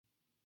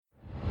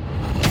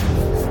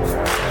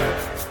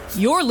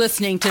You're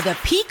listening to the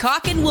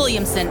Peacock and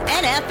Williamson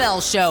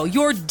NFL Show,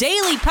 your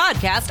daily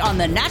podcast on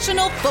the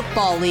National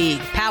Football League,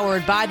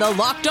 powered by the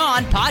Locked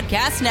On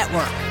Podcast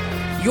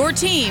Network. Your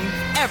team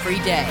every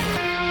day.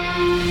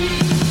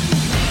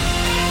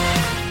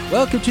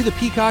 Welcome to the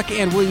Peacock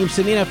and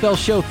Williamson NFL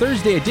Show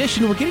Thursday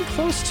edition. We're getting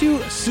close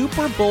to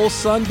Super Bowl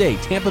Sunday.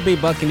 Tampa Bay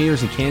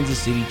Buccaneers and Kansas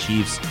City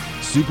Chiefs,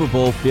 Super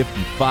Bowl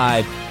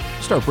 55.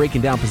 We'll start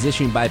breaking down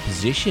position by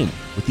position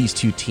with these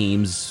two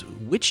teams.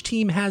 Which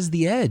team has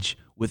the edge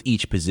with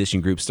each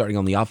position group, starting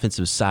on the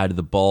offensive side of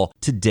the ball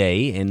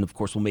today. And of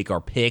course, we'll make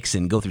our picks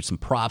and go through some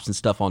props and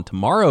stuff on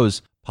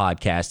tomorrow's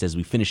podcast as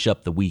we finish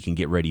up the week and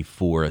get ready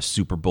for a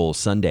Super Bowl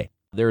Sunday.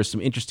 There are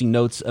some interesting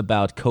notes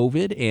about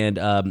COVID and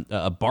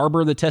a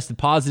barber that tested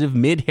positive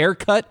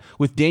mid-haircut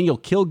with Daniel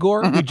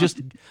Kilgore, who just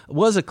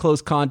was a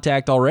close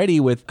contact already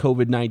with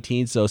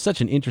COVID-19. So such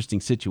an interesting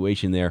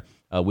situation there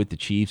with the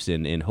Chiefs,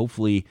 and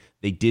hopefully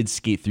they did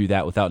skate through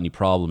that without any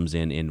problems,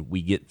 and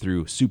we get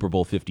through Super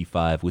Bowl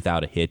 55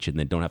 without a hitch and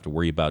then don't have to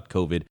worry about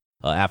COVID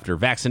after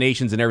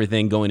vaccinations and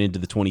everything going into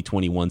the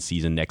 2021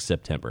 season next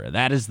September.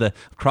 That is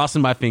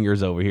crossing my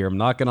fingers over here. I'm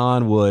knocking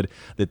on wood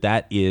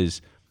that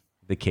is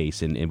the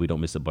case, and we don't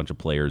miss a bunch of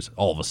players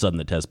all of a sudden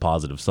that test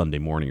positive Sunday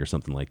morning or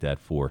something like that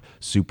for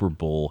Super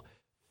Bowl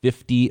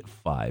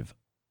 55.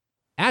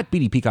 At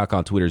BD Peacock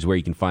on Twitter is where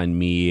you can find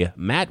me,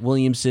 Matt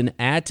Williamson,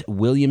 at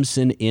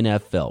Williamson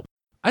NFL.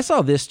 I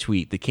saw this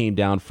tweet that came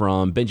down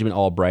from Benjamin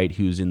Albright,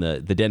 who's in the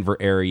Denver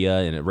area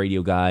and a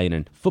radio guy and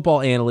a football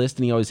analyst,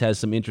 and he always has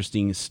some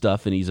interesting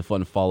stuff, and he's a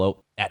fun follow,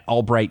 at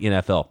Albright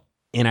NFL.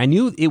 And I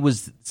knew it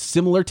was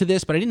similar to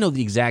this, but I didn't know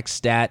the exact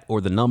stat or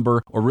the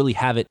number or really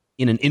have it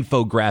in an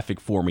infographic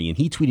for me. And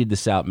he tweeted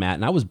this out, Matt,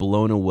 and I was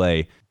blown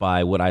away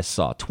by what I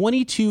saw.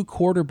 22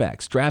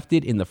 quarterbacks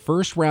drafted in the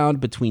first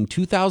round between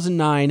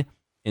 2009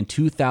 and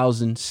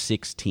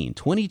 2016.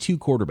 22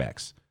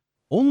 quarterbacks.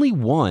 Only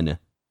one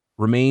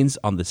remains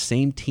on the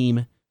same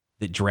team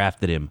that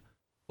drafted him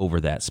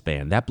over that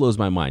span. That blows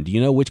my mind. Do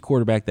you know which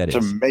quarterback that is?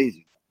 It's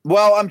amazing.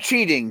 Well, I'm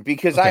cheating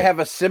because I have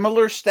a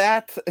similar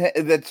stat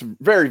that's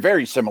very,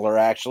 very similar,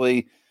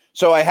 actually.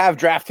 So I have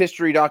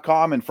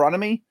drafthistory.com in front of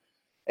me,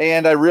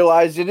 and I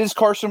realized it is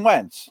Carson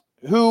Wentz,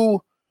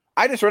 who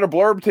I just read a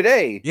blurb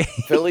today.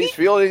 Phillies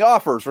fielding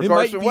offers for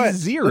Carson Wentz.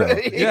 Zero.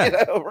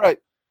 Yeah. Right.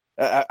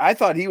 I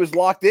thought he was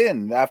locked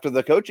in after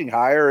the coaching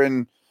hire,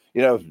 and,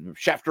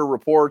 Schefter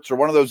reports, or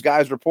one of those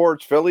guys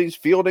reports, Phillies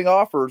fielding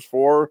offers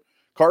for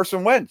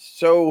Carson Wentz.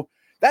 So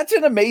that's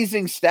an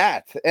amazing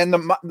stat. And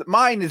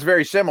mine is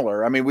very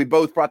similar. I mean, we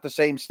both brought the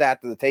same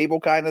stat to the table,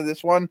 kind of.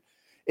 This one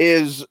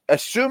is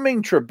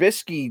assuming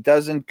Trubisky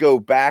doesn't go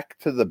back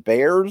to the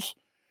Bears,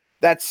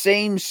 that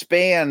same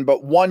span,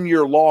 but 1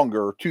 year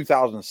longer,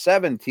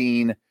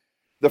 2017,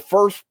 the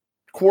first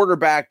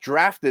quarterback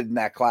drafted in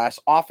that class,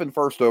 often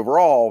first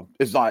overall,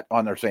 is not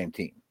on their same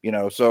team.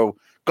 So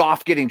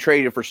Goff getting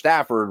traded for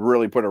Stafford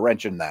really put a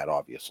wrench in that,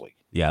 obviously.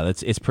 Yeah,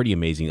 it's pretty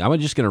amazing. I'm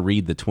just going to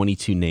read the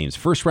 22 names.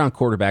 First-round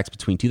quarterbacks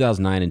between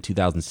 2009 and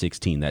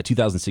 2016. That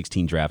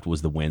 2016 draft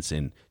was the Wentz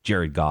and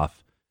Jared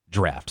Goff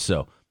draft.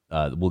 So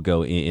we'll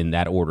go in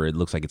that order. It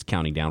looks like it's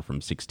counting down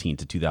from 16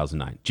 to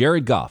 2009.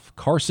 Jared Goff,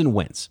 Carson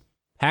Wentz,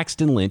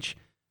 Paxton Lynch,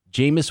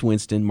 Jameis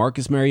Winston,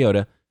 Marcus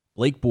Mariota,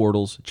 Blake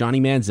Bortles,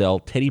 Johnny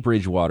Manziel, Teddy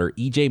Bridgewater,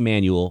 E.J.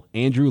 Manuel,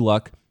 Andrew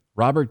Luck,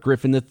 Robert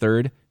Griffin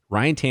III,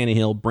 Ryan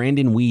Tannehill,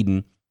 Brandon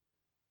Weeden,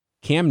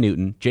 Cam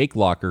Newton, Jake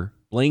Locker,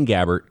 Blaine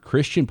Gabbert,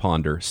 Christian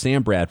Ponder,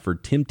 Sam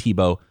Bradford, Tim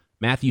Tebow,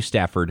 Matthew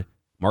Stafford,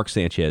 Mark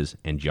Sanchez,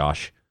 and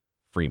Josh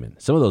Freeman.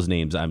 Some of those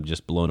names I'm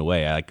just blown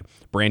away. Like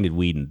Brandon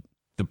Weeden.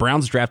 The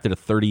Browns drafted a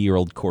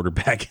 30-year-old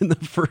quarterback in the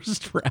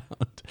first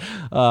round.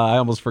 I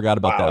almost forgot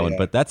about that one,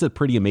 but that's a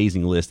pretty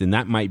amazing list, and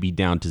that might be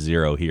down to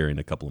zero here in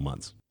a couple of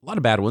months. A lot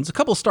of bad ones. A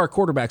couple of star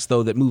quarterbacks,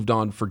 though, that moved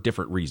on for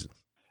different reasons.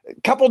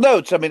 A couple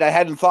notes. I mean, I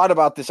hadn't thought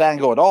about this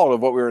angle at all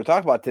of what we were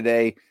talking about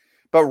today,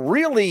 but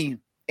really,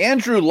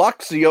 Andrew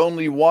Luck's the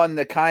only one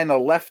that kind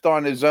of left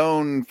on his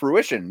own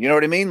fruition. You know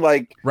what I mean?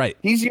 Like, right.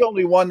 He's the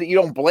only one that you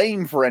don't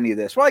blame for any of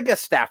this. Well, I guess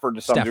Stafford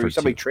to some degree.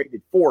 Somebody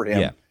traded for him.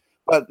 Yeah.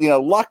 But,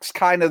 Luck's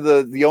kind of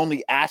the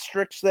only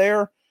asterisk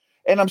there.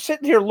 And I'm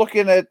sitting here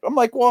I'm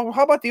like, well,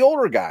 how about the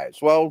older guys?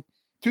 Well,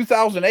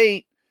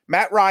 2008,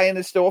 Matt Ryan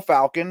is still a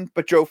Falcon,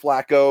 but Joe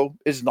Flacco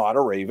is not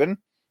a Raven.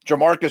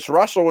 Jamarcus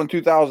Russell in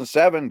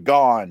 2007,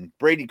 gone.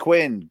 Brady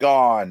Quinn,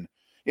 gone.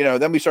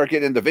 Then we start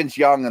getting into Vince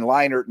Young and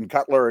Leinart and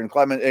Cutler and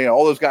Clement.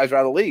 All those guys are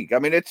out of the league. I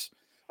mean, it's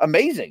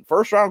amazing.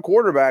 First-round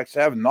quarterbacks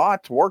have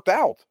not worked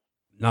out.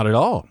 Not at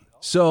all.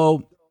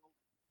 So,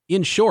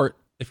 in short,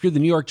 if you're the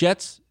New York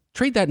Jets,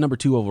 trade that number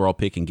 2 overall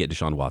pick and get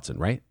Deshaun Watson,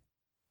 right?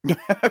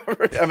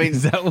 I mean,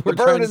 the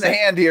bird in the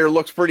hand here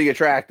looks pretty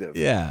attractive.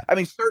 Yeah. I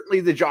mean,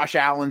 certainly the Josh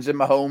Allens and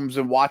Mahomes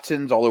and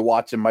Watsons, although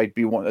Watson might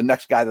be the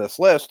next guy to this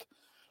list,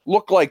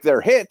 look like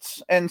they're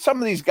hits. And some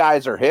of these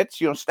guys are hits.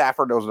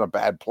 Stafford wasn't a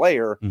bad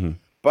player. Mm-hmm.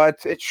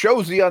 But it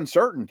shows the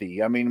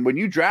uncertainty. I mean, when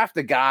you draft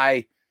a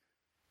guy,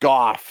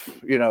 Goff,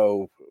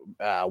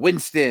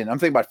 Winston, I'm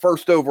thinking about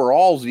first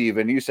overalls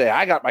even, you say,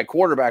 I got my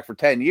quarterback for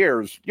 10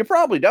 years. You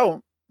probably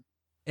don't.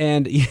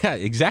 And yeah,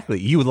 exactly.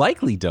 You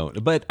likely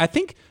don't. But I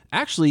think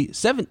actually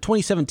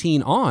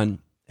 2017 on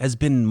has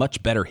been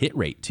much better hit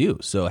rate too.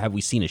 So have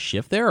we seen a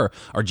shift there? Or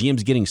are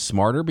GMs getting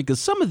smarter? Because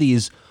some of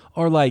these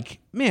are like,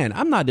 man,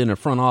 I'm not in a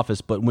front office,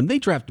 but when they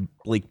draft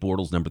Blake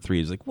Bortles number 3,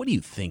 it's like, what are you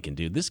thinking,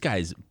 dude? This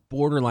guy's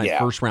borderline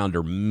first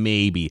rounder,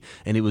 maybe.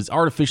 And it was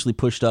artificially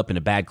pushed up in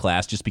a bad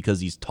class just because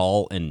he's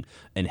tall and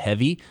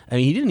heavy. I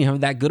mean, he didn't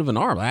have that good of an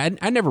arm.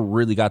 I never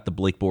really got the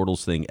Blake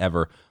Bortles thing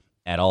ever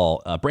at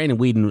all. Brandon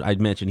Weeden, I'd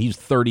mentioned, he's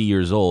 30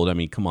 years old. I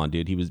mean, come on,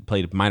 dude. He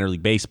played minor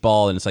league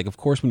baseball, and it's like, of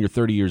course, when you're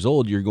 30 years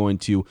old, you're going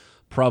to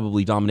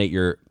probably dominate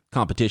your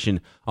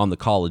competition on the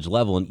college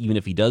level. And even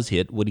if he does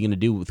hit, what are you going to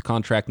do with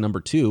contract number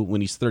 2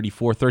 when he's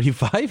 34,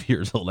 35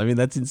 years old? I mean,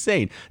 that's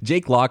insane.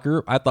 Jake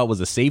Locker, I thought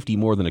was a safety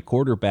more than a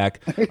quarterback.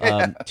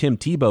 Tim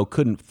Tebow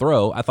couldn't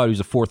throw. I thought he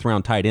was a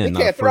 4th-round tight end,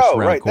 not a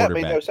first-round quarterback.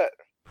 That made no sense.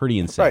 Pretty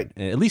insane.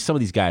 Right. At least some of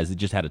these guys that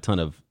just had a ton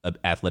of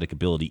athletic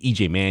ability.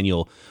 EJ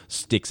Manuel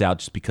sticks out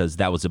just because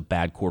that was a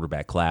bad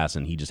quarterback class,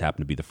 and he just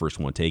happened to be the first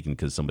one taken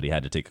because somebody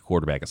had to take a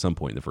quarterback at some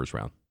point in the first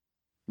round.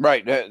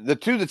 Right. The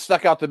two that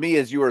stuck out to me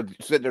as you were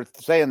sitting there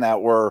saying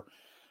that were,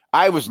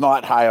 I was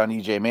not high on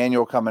EJ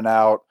Manuel coming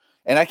out,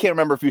 and I can't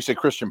remember if you said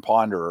Christian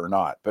Ponder or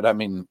not, but I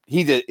mean,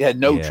 he had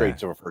no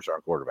traits of a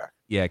first-round quarterback.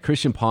 Yeah,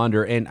 Christian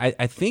Ponder, and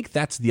I think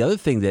that's the other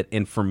thing that,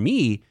 and for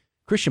me,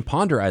 Christian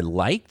Ponder I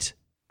liked.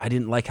 I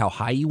didn't like how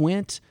high he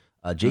went.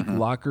 Jake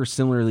Locker,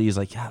 similarly, is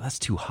like, yeah, that's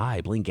too high.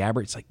 Blaine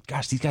Gabbert, it's like,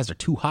 gosh, these guys are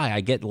too high. I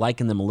get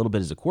liking them a little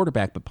bit as a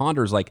quarterback, but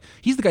Ponder's like,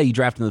 he's the guy you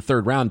draft in the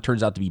 3rd round,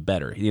 turns out to be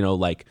better. You know,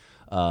 like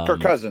Kirk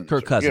Cousins.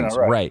 You know,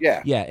 right.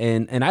 Yeah.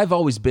 And I've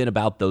always been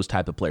about those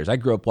type of players. I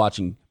grew up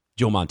watching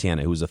Joe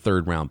Montana, who was a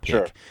 3rd-round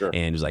pick, and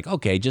it was like,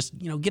 okay, just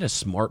get a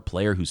smart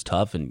player who's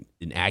tough and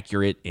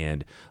accurate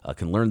and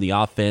can learn the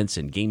offense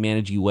and game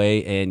manage you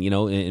way, and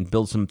and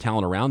build some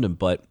talent around him.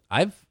 But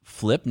I've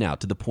flipped now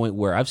to the point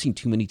where I've seen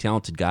too many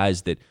talented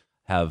guys that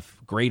have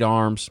great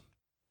arms,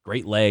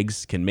 great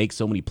legs, can make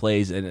so many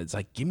plays, and it's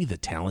like, give me the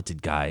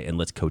talented guy and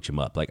let's coach him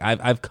up. Like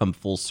I've come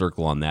full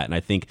circle on that, and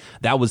I think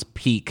that was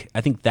peak.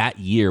 I think that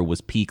year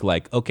was peak.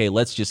 Like, okay,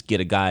 let's just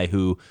get a guy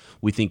who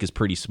we think is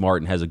pretty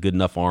smart and has a good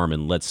enough arm,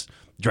 and let's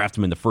draft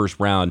him in the 1st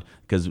round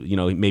because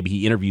maybe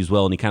he interviews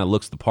well and he kind of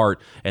looks the part.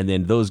 And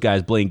then those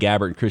guys, Blaine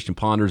Gabbert and Christian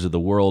Ponders of the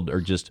world,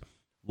 are just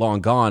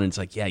long gone. And it's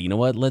like, yeah, you know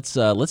what? Let's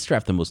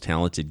draft the most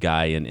talented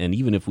guy, and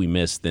even if we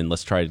miss, then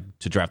let's try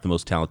to draft the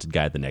most talented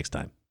guy the next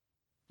time.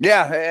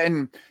 Yeah,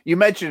 and you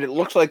mentioned it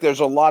looks like there's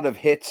a lot of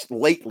hits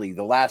lately,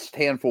 the last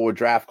handful of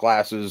draft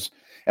classes.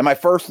 And my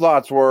first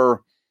thoughts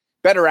were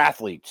better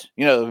athletes,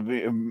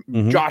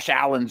 Josh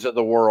Allen's of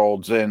the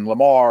worlds and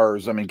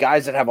Lamar's. I mean,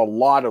 guys that have a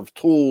lot of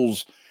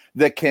tools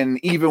that can,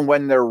 even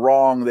when they're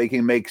wrong, they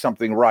can make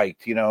something right,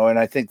 and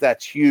I think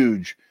that's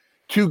huge.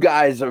 2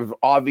 guys of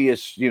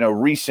obvious,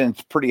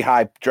 recent, pretty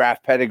high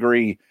draft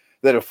pedigree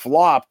that have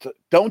flopped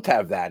don't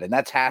have that, and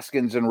that's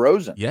Haskins and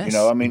Rosen. Yes,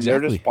 exactly.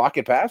 They're just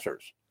pocket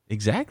passers.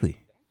 Exactly.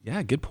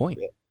 Yeah, good point.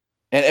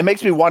 And it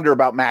makes me wonder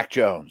about Mac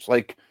Jones.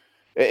 Like,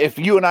 if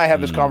you and I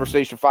have this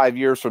conversation 5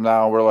 years from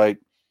now, we're like,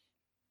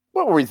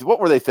 what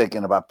were they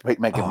thinking about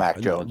making Mac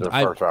Jones a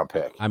 1st-round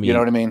pick? I mean, you know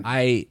what I mean?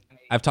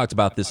 I've talked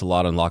about this a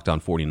lot on Locked On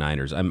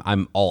 49ers.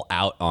 I'm all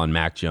out on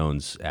Mac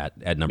Jones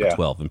at number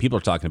 12, and people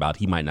are talking about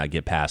he might not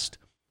get past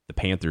the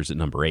Panthers at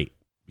number 8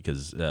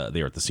 because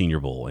they are at the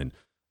Senior Bowl. And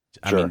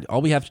I mean,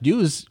 all we have to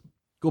do is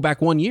go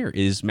back 1 year.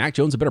 Is Mac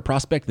Jones a better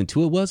prospect than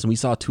Tua was? And we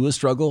saw Tua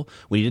struggle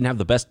when he didn't have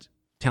the best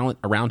talent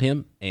around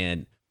him,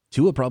 and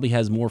Tua probably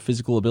has more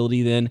physical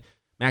ability than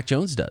Mac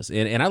Jones does.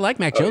 And I like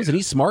Mac Jones, and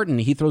he's smart, and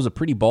he throws a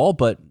pretty ball,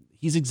 but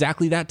he's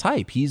exactly that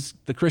type. He's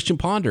the Christian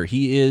Ponder.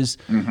 He is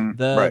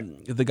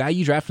the guy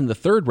you draft in the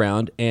 3rd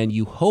round, and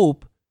you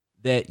hope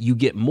that you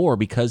get more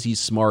because he's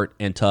smart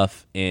and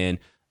tough and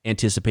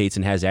anticipates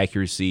and has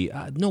accuracy.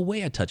 No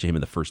way I'd touch him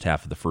in the first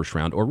half of the 1st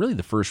round, or really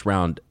the 1st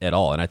round at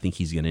all, and I think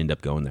he's going to end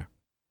up going there.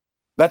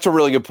 That's a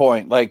really good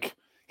point. Like,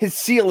 his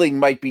ceiling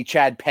might be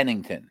Chad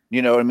Pennington,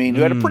 you know what I mean?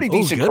 Who had a pretty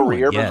decent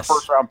career, but the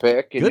 1st-round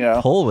pick. And,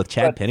 good pull with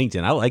Chad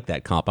Pennington. I like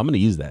that comp. I'm going to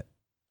use that.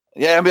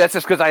 Yeah, I mean, that's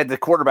just because I had the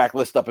quarterback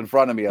list up in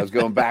front of me. I was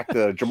going back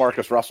to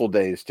Jamarcus Russell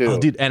days, too. Oh,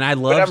 dude, and I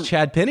love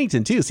Chad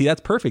Pennington, too. See,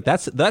 that's perfect.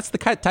 That's the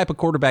type of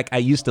quarterback I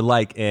used to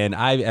like, and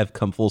I have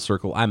come full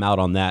circle. I'm out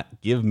on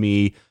that. Give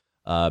me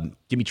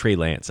Trey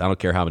Lance. I don't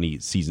care how many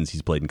seasons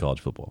he's played in college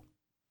football.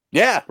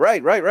 Yeah,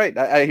 right.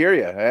 I hear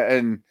you.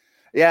 And,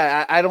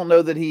 yeah, I don't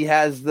know that he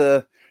has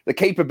the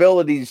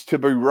capabilities to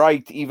be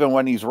right even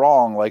when he's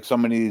wrong, like so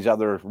many of these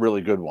other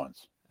really good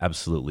ones.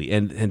 Absolutely.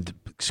 And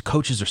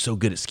coaches are so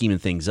good at scheming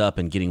things up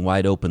and getting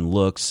wide open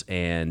looks.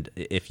 And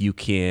if you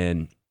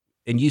can,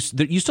 and you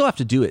still have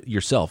to do it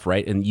yourself,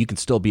 right? And you can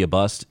still be a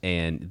bust,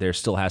 and there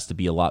still has to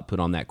be a lot put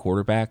on that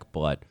quarterback.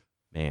 But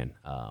man,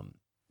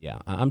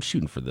 I'm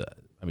shooting for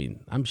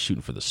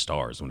the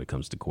stars when it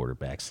comes to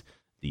quarterbacks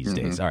these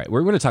days. All right,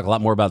 we're going to talk a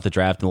lot more about the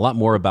draft and a lot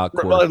more about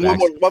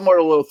quarterbacks. One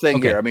more little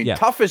thing here. I mean,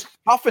 tough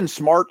and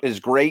smart is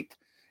great.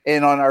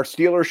 And on our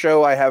Steelers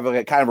show, I have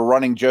a kind of a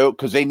running joke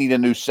because they need a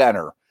new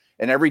center.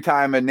 And every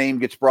time a name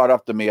gets brought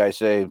up to me, I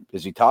say,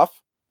 is he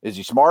tough? Is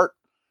he smart?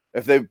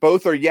 If they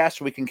both are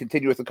yes, we can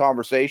continue with the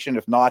conversation.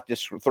 If not,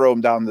 just throw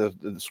them down the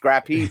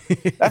scrap heap.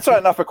 That's not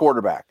enough a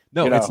quarterback.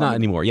 No, it's not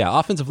anymore. Yeah,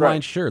 offensive line,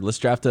 sure. Let's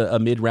draft a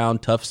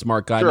mid-round, tough,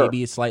 smart guy. Sure.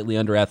 Maybe slightly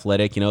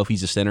under-athletic. If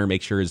he's a center,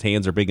 make sure his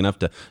hands are big enough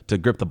to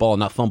grip the ball and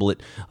not fumble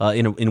it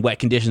in wet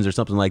conditions or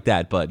something like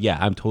that. But, yeah,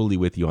 I'm totally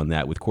with you on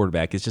that. With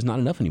quarterback, it's just not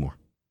enough anymore.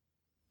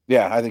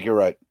 Yeah, I think you're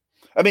right.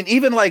 I mean,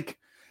 even like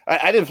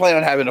I didn't plan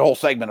on having a whole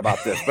segment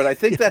about this, but I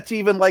think that's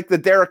even like the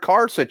Derek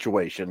Carr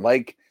situation.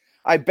 Like,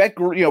 I bet,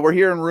 we're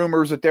hearing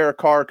rumors that Derek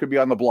Carr could be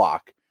on the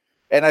block.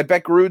 And I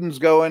bet Gruden's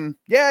going,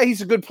 yeah,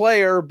 he's a good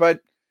player, but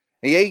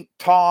he ain't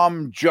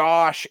Tom,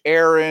 Josh,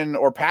 Aaron,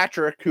 or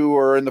Patrick, who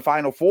are in the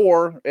Final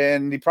Four,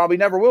 and he probably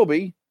never will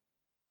be.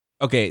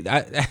 Okay,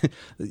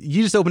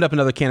 you just opened up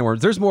another can of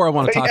worms. There's more I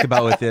want to talk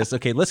about with this.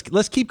 Okay,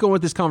 let's keep going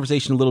with this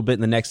conversation a little bit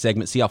in the next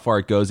segment, see how far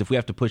it goes. If we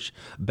have to push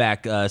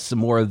back some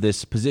more of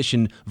this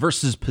position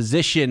versus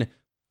position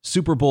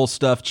Super Bowl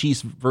stuff,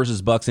 Chiefs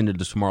versus Bucks into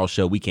the tomorrow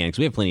show, we can, because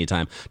we have plenty of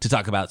time to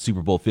talk about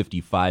Super Bowl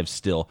 55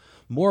 still.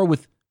 More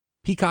with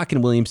Peacock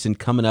and Williamson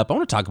coming up. I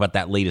want to talk about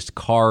that latest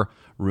Carr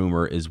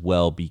rumor as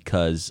well,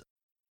 because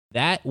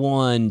that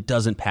one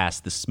doesn't pass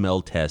the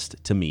smell test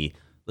to me.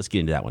 Let's get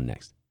into that one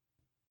next.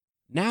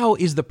 Now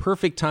is the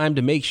perfect time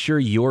to make sure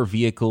your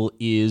vehicle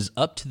is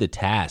up to the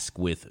task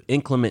with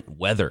inclement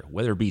weather,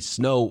 whether it be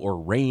snow or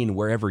rain,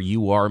 wherever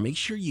you are. Make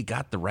sure you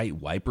got the right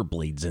wiper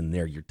blades in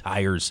there. Your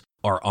tires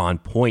are on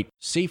point.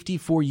 Safety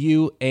for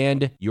you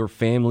and your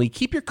family.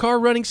 Keep your car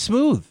running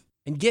smooth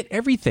and get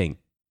everything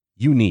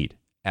you need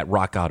at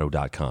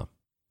rockauto.com.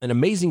 An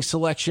amazing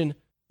selection,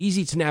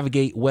 easy to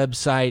navigate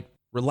website,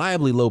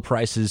 reliably low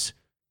prices.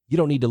 You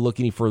don't need to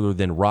look any further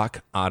than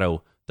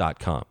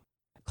rockauto.com.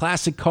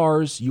 Classic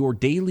cars, your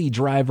daily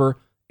driver,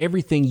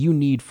 everything you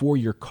need for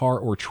your car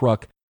or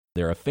truck.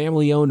 They're a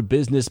family-owned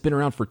business, been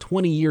around for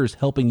 20 years,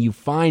 helping you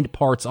find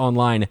parts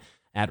online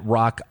at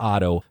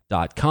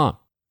rockauto.com.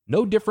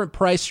 No different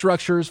price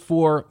structures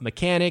for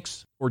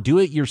mechanics or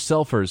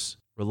do-it-yourselfers.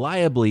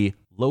 Reliably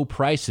low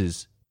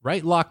prices,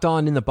 right locked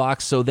on in the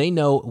box so they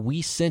know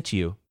we sent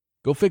you.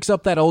 Go fix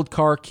up that old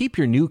car, keep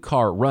your new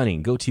car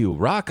running. Go to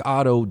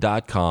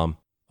rockauto.com.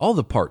 All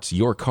the parts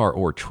your car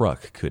or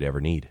truck could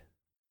ever need.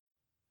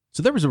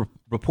 So there was a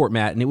report,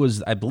 Matt,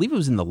 and I believe it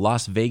was in the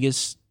Las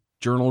Vegas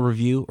Journal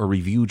Review or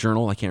Review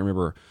Journal. I can't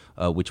remember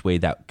which way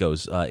that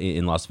goes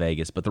in Las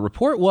Vegas. But the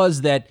report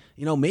was that,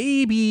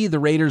 maybe the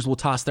Raiders will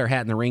toss their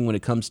hat in the ring when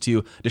it comes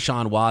to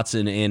Deshaun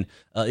Watson, and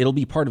it'll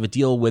be part of a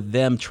deal with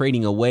them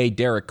trading away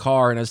Derek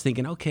Carr. And I was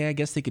thinking, okay, I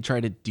guess they could try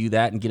to do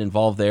that and get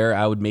involved there.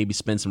 I would maybe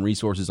spend some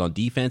resources on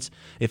defense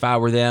if I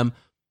were them.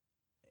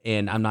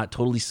 And I'm not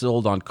totally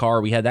sold on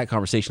Carr. We had that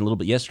conversation a little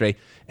bit yesterday.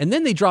 And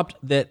then they dropped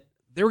that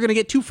they were going to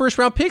get 2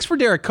 first-round picks for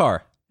Derek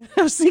Carr.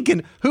 I was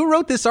thinking, who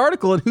wrote this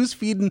article and who's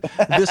feeding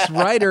this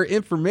writer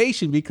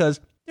information? Because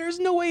there's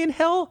no way in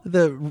hell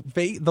the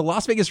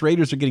Las Vegas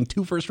Raiders are getting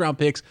 2 first-round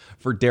picks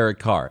for Derek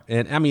Carr.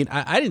 And, I mean,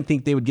 I didn't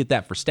think they would get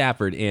that for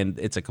Stafford, and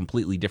it's a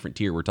completely different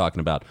tier we're talking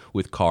about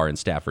with Carr and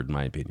Stafford, in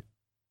my opinion.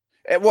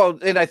 Well,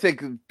 and I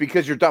think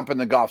because you're dumping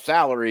the Goff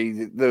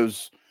salary,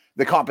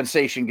 the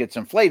compensation gets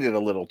inflated a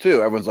little,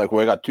 too. Everyone's like,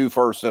 well, I got 2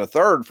 firsts and a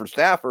third for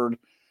Stafford.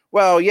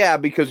 Well, yeah,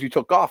 because you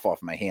took Goff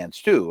off my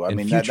hands, too. I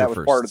mean, that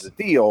was part of the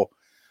deal.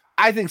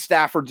 I think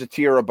Stafford's a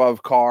tier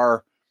above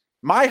Carr.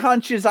 My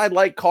hunch is I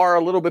like Carr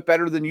a little bit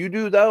better than you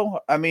do, though.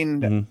 I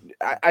mean,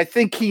 I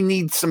think he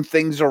needs some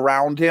things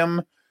around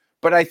him,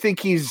 but I think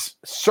he's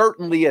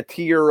certainly a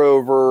tier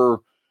over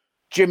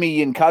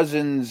Jimmy and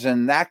Cousins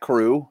and that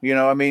crew.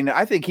 I mean,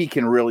 I think he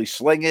can really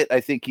sling it. I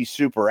think he's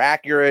super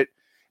accurate.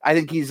 I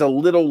think he's a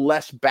little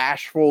less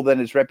bashful than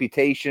his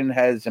reputation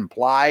has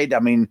implied. I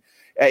mean,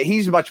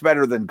 he's much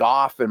better than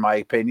Goff, in my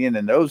opinion,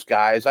 and those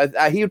guys.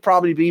 He would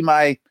probably be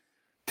my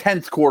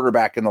 10th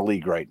quarterback in the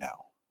league right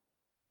now.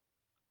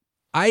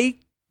 I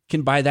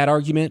can buy that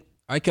argument.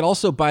 I could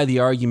also buy the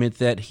argument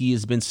that he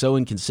has been so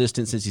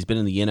inconsistent since he's been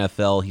in the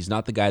NFL. He's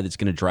not the guy that's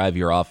going to drive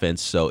your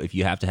offense. So if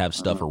you have to have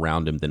stuff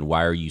around him, then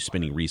why are you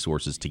spending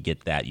resources to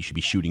get that? You should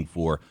be shooting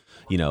for,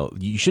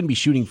 you shouldn't be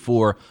shooting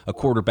for a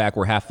quarterback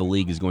where half the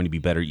league is going to be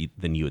better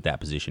than you at that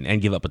position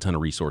and give up a ton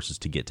of resources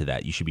to get to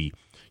that. You should be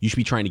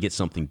trying to get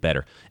something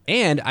better.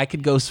 And I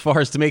could go as far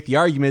as to make the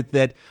argument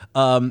that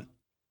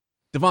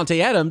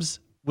Devontae Adams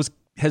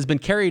has been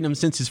carrying him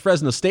since his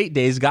Fresno State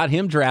days, got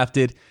him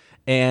drafted,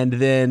 and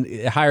then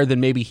higher than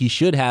maybe he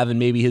should have, and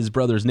maybe his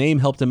brother's name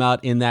helped him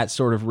out in that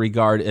sort of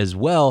regard as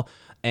well,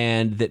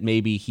 and that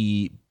maybe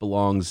he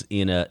belongs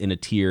in a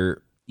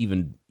tier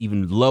even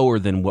lower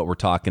than what we're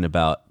talking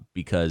about,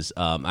 because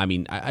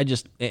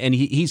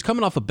he's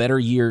coming off a better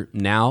year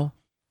now,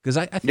 because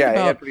I think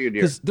about,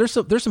 because there's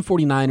some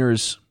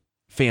 49ers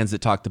fans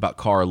that talked about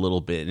Carr a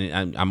little bit,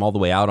 and I'm all the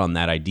way out on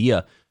that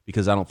idea,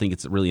 because I don't think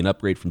it's really an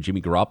upgrade from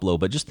Jimmy Garoppolo.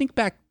 But just think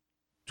back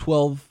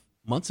 12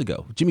 months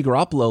ago. Jimmy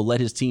Garoppolo led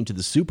his team to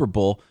the Super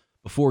Bowl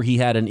before he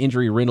had an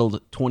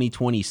injury-riddled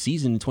 2020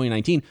 season in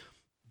 2019.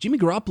 Jimmy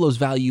Garoppolo's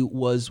value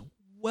was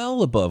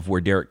well above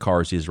where Derek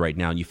Carr's is right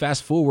now. And you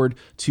fast forward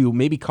to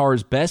maybe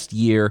Carr's best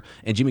year,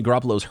 and Jimmy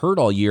Garoppolo's hurt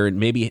all year, and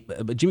maybe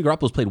Jimmy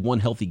Garoppolo's played one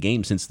healthy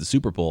game since the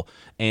Super Bowl,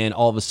 and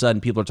all of a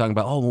sudden people are talking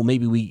about, oh, well,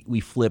 maybe we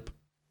flip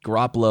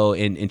Garoppolo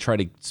and try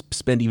to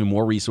spend even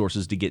more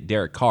resources to get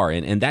Derek Carr,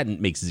 and that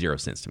makes zero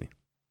sense to me.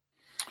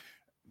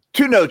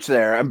 Two notes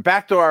there. I'm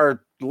back to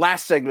our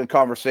last segment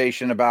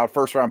conversation about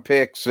first-round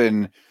picks,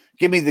 and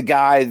give me the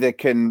guy that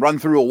can run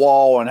through a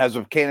wall and has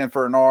a cannon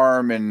for an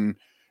arm and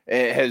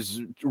has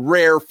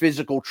rare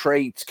physical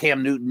traits,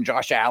 Cam Newton,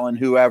 Josh Allen,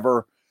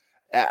 whoever.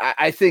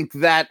 I think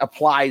that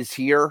applies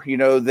here,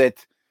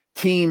 that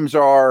teams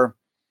are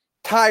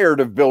tired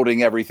of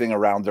building everything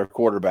around their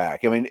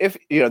quarterback. I mean, if,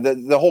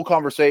 the whole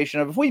conversation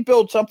of if we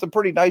build something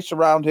pretty nice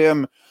around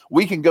him,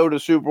 we can go to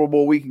Super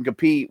Bowl, we can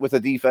compete with a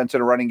defense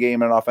and a running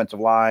game and an offensive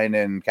line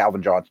and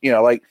Calvin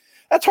Johnson,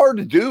 that's hard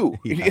to do.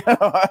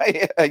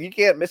 Yeah. You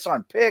can't miss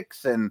on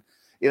picks, and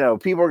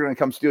people are going to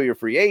come steal your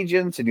free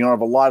agents, and you don't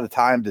have a lot of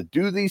time to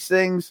do these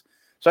things.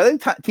 So I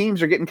think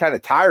teams are getting kind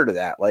of tired of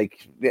that.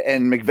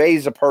 And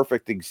McVay's a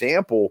perfect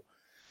example.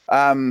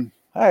 I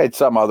had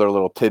some other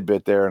little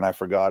tidbit there, and I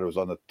forgot. It was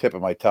on the tip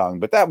of my tongue,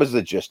 but that was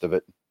the gist of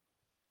it.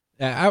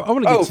 I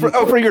want to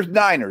get for your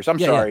Niners. I'm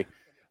sorry.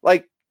 Yeah.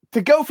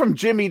 To go from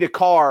Jimmy to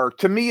Carr,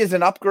 to me, is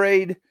an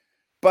upgrade,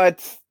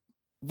 but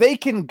they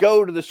can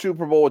go to the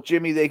Super Bowl with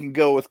Jimmy. They can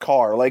go with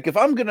Carr. If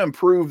I'm going to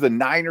improve the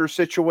Niners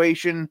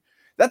situation,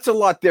 that's a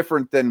lot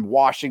different than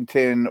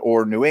Washington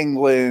or New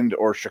England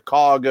or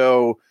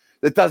Chicago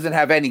that doesn't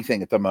have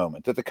anything at the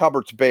moment, that the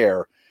cupboard's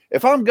bare.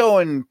 If I'm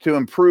going to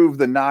improve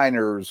the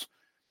Niners,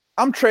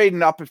 I'm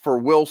trading up for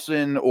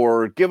Wilson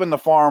or giving the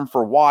farm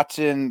for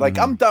Watson.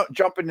 I'm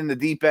jumping in the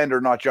deep end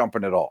or not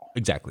jumping at all.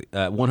 Exactly.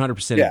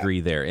 100%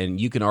 agree there. And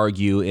you can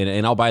argue,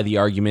 and I'll buy the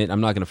argument. I'm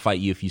not going to fight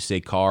you if you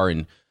say Carr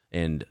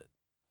and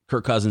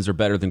Kirk Cousins are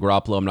better than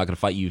Garoppolo. I'm not going to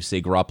fight you if you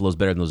say Garoppolo's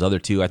better than those other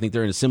two. I think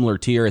they're in a similar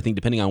tier. I think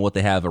depending on what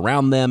they have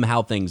around them,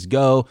 how things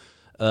go,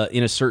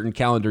 in a certain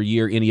calendar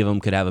year, any of them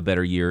could have a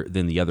better year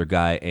than the other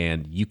guy,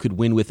 and you could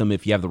win with them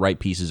if you have the right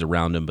pieces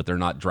around them, but they're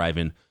not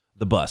driving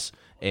the bus.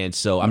 And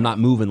so I'm not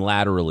moving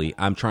laterally.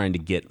 I'm trying to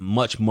get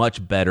much,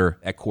 much better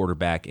at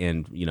quarterback.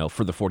 And,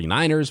 for the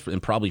 49ers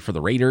and probably for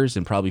the Raiders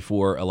and probably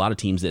for a lot of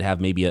teams that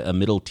have maybe a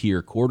middle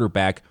tier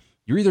quarterback,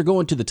 you're either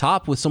going to the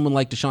top with someone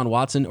like Deshaun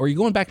Watson, or you're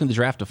going back in the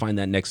draft to find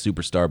that next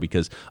superstar,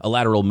 because a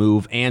lateral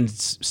move and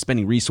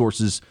spending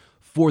resources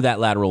for that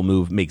lateral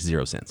move makes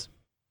zero sense.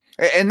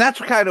 And that's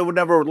kind of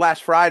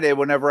last Friday,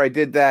 whenever I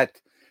did that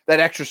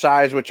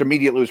exercise, which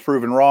immediately was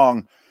proven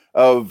wrong,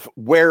 of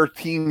where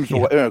teams,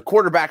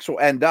 quarterbacks will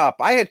end up.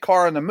 I had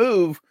Carr on the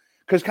move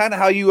because kind of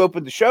how you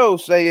opened the show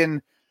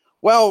saying,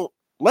 well,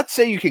 let's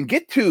say you can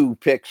get 2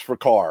 picks for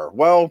Carr.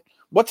 Well,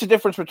 what's the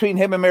difference between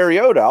him and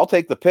Mariota? I'll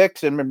take the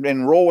picks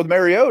and roll with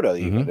Mariota,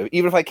 even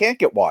if I can't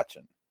get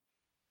Watson.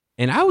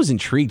 And I was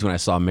intrigued when I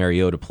saw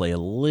Mariota play a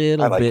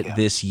little bit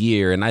this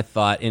year, and I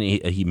thought, and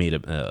he made a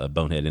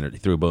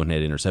threw a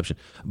bonehead interception.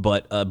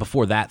 But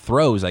before that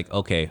throw, I was like,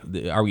 okay,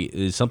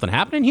 is something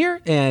happening here?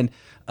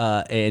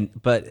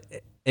 But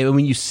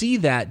when you see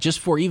that just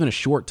for even a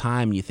short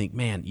time, you think,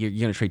 man, you're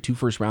going to trade 2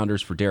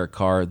 first-rounders for Derek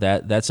Carr.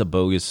 That's a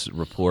bogus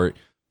report.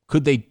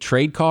 Could they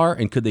trade Carr,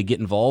 and could they get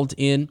involved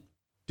in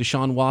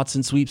Deshaun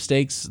Watson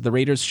sweepstakes? The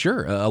Raiders,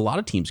 sure. A lot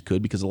of teams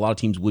could, because a lot of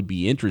teams would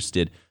be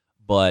interested.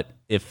 But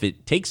if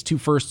it takes 2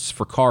 firsts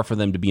for Carr for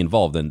them to be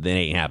involved, then they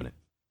ain't having it.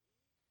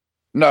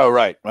 No,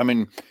 right. I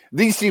mean,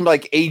 these seem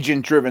like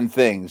agent-driven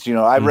things.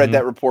 I read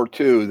that report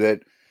too,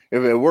 that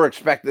if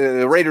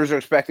the Raiders are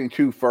expecting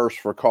 2 firsts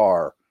for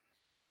Carr.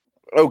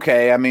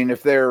 Okay, I mean,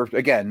 if they're,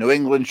 again, New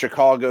England,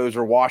 Chicago's,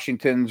 or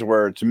Washington's,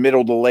 where it's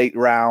middle to late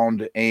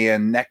round,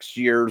 and next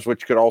year's,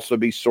 which could also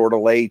be sort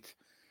of late,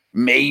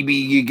 maybe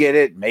you get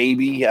it.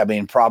 Maybe. I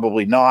mean,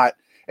 probably not.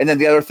 And then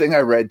the other thing I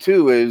read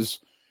too is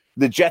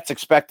the Jets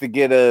expect to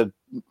get a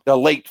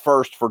late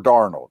first for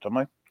Darnold. I'm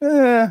like,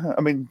 I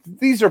mean,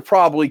 these are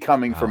probably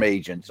coming from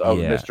agents of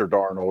Mr.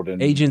 Darnold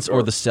and agents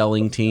or the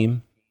selling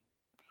team.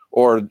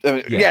 Or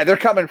they're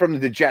coming from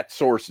the Jets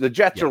source. The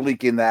Jets are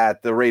leaking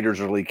that. The Raiders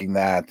are leaking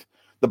that.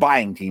 The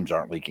buying teams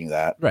aren't leaking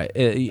that. Right.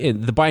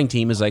 The buying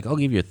team is like, I'll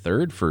give you a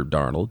third for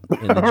Darnold.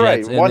 And the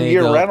Jets, right. 1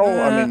 year rental.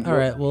 I mean, all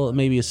right. Well,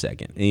 maybe a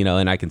second.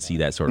 And I can see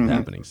that sort of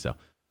happening. So,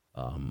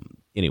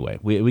 anyway,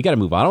 we got to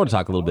move on. I want to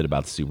talk a little bit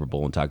about the Super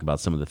Bowl and talk about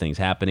some of the things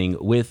happening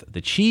with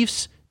the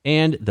Chiefs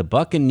and the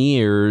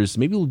Buccaneers.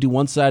 Maybe we'll do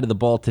one side of the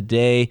ball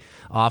today,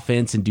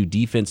 offense, and do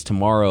defense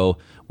tomorrow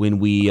when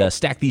we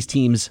stack these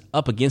teams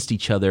up against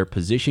each other,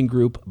 position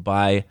group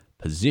by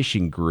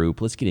position group.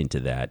 Let's get into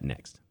that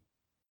next.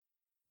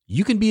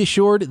 You can be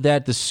assured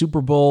that the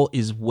Super Bowl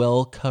is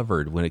well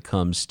covered when it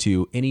comes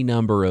to any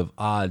number of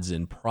odds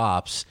and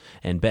props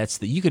and bets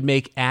that you could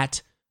make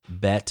at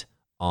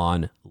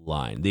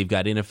BetOnline. They've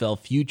got NFL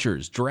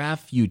futures,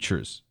 draft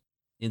futures,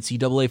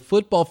 NCAA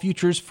football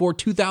futures for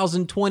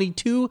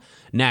 2022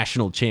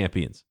 national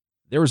champions.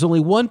 There is only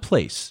one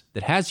place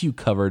that has you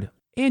covered,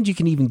 and you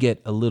can even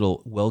get a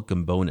little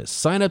welcome bonus.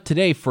 Sign up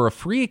today for a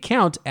free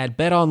account at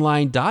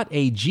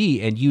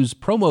betonline.ag and use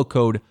promo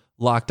code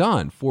Locked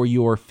On for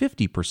your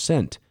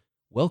 50%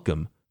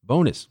 welcome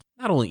bonus.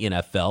 Not only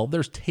NFL,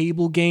 there's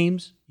table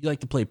games. You like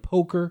to play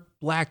poker,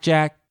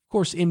 blackjack, of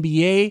course,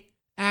 NBA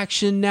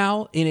action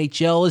now.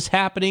 NHL is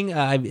happening.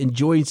 I've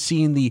enjoyed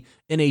seeing the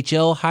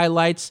NHL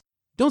highlights.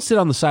 Don't sit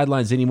on the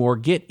sidelines anymore.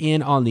 Get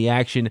in on the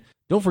action.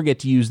 Don't forget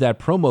to use that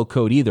promo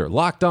code either,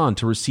 Locked On,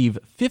 to receive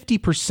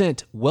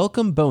 50%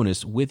 welcome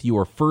bonus with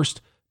your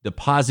first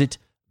deposit.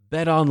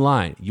 Bet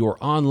Online, your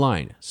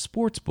online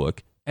sportsbook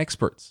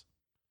experts.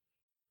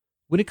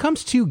 When it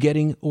comes to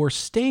getting or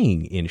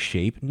staying in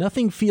shape,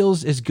 nothing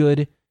feels as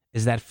good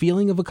as that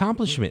feeling of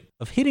accomplishment,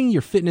 of hitting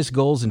your fitness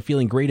goals and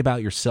feeling great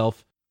about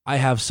yourself. I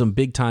have some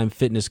big-time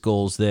fitness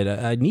goals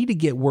that I need to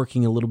get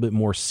working a little bit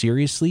more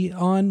seriously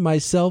on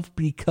myself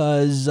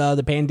because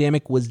the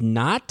pandemic was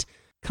not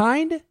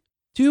kind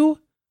to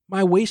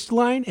my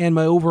waistline and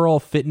my overall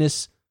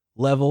fitness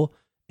level.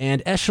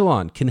 And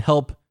Echelon can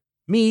help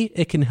me.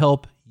 It can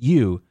help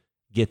you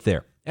get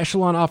there.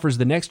 Echelon offers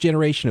the next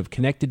generation of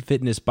connected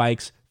fitness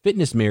bikes,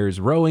 fitness mirrors,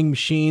 rowing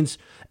machines,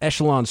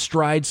 Echelon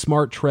Stride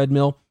Smart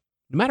Treadmill.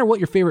 No matter what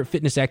your favorite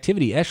fitness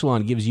activity,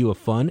 Echelon gives you a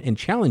fun and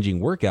challenging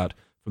workout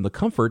from the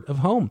comfort of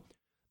home.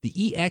 The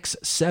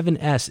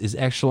EX7S is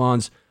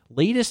Echelon's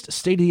latest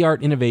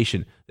state-of-the-art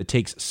innovation that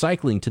takes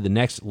cycling to the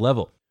next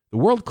level. The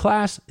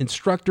world-class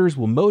instructors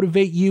will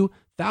motivate you.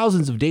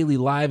 Thousands of daily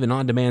live and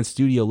on-demand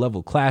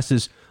studio-level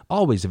classes,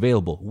 always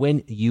available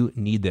when you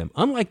need them.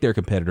 Unlike their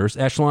competitors,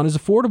 Echelon is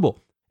affordable.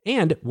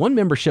 And one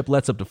membership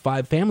lets up to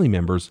 5 family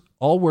members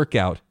all work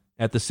out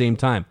at the same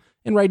time.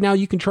 And right now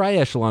you can try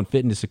Echelon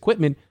fitness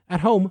equipment at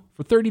home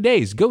for 30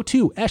 days. Go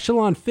to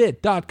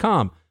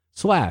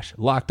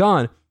echelonfit.com/locked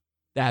on.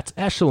 That's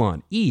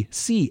Echelon,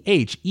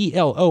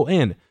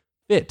 ECHELON,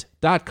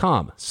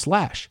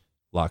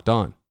 fit.com/locked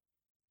on.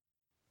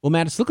 Well,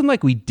 Matt, it's looking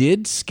like we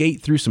did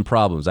skate through some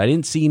problems. I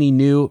didn't see any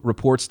new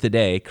reports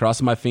today.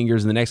 Crossing my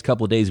fingers in the next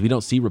couple of days, we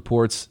don't see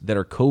reports that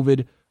are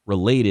COVID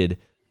related.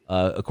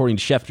 According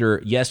to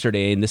Schefter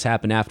yesterday, and this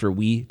happened after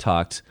we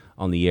talked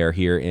on the air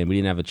here, and we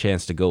didn't have a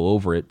chance to go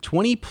over it.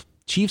 20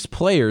 Chiefs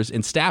players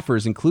and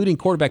staffers, including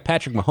quarterback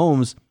Patrick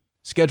Mahomes,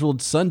 scheduled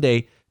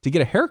Sunday to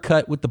get a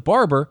haircut with the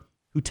barber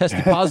who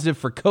tested positive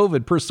for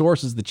COVID. Per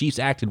sources, the Chiefs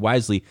acted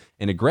wisely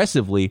and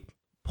aggressively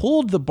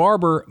pulled the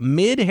barber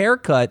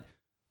mid-haircut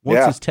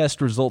once his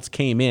test results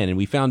came in, and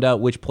we found out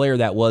which player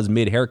that was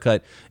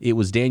mid-haircut. It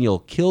was Daniel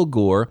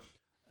Kilgore,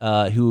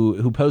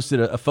 who posted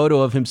a photo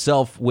of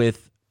himself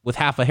with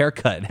half a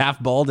haircut,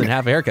 half bald and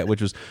half a haircut,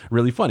 which was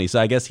really funny.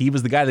 So I guess he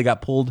was the guy that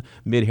got pulled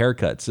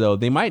mid-haircut. So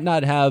they might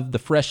not have the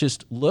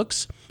freshest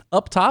looks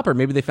up top, or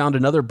maybe they found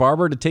another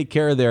barber to take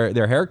care of their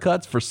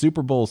haircuts for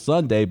Super Bowl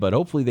Sunday, but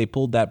hopefully they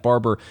pulled that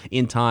barber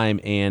in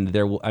time, and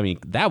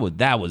that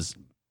was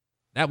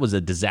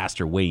a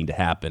disaster waiting to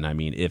happen. I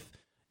mean,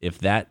 if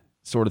that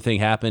sort of thing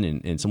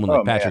happened and someone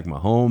like Patrick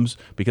Mahomes,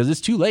 because it's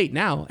too late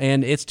now,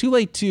 and it's too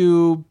late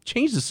to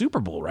change the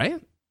Super Bowl,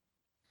 right?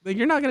 Like,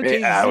 you're not going to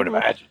change the Super Bowl. I would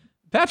imagine.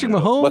 Patrick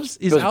Mahomes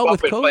is out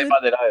with COVID.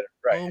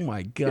 Right. Oh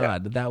my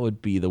God, that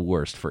would be the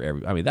worst for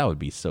that would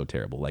be so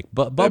terrible. Like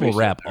bubble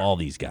wrap all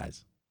these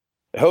guys.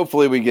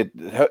 Hopefully we get,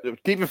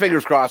 keep your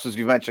fingers crossed, as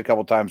you mentioned a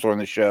couple times during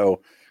the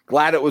show.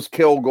 Glad it was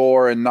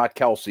Kilgore and not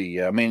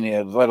Kelsey. I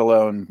mean, let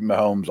alone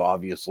Mahomes,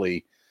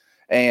 obviously.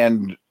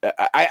 And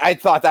I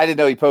thought, I didn't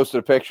know he posted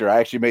a picture. I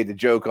actually made the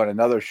joke on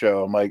another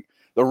show. I'm like,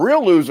 the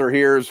real loser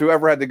here is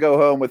whoever had to go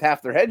home with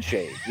half their head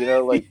shaved. You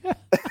know, like,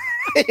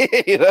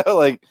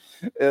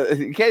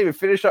 you can't even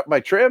finish up my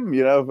trim.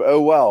 You know,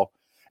 oh well.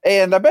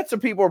 And I bet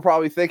some people are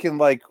probably thinking,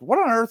 like, what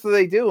on earth are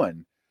they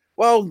doing?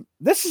 Well,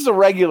 this is a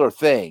regular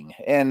thing,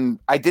 and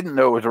I didn't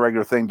know it was a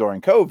regular thing during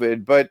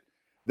COVID. But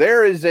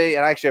there is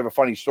and I actually have a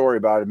funny story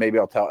about it. Maybe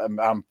I'll tell.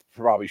 I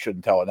probably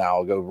shouldn't tell it now.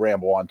 I'll go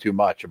ramble on too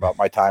much about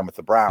my time with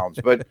the Browns.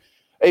 But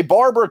a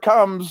barber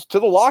comes to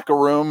the locker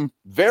room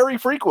very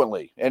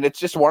frequently, and it's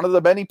just one of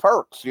the many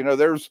perks. You know,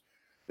 there's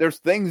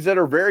things that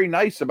are very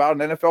nice about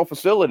an NFL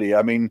facility.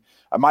 I mean,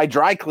 my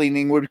dry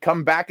cleaning would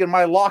come back in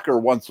my locker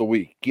once a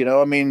week. You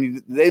know, I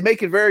mean, they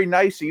make it very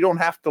nice so you don't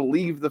have to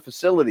leave the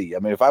facility. I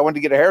mean, if I went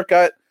to get a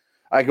haircut,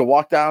 I could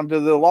walk down to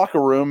the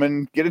locker room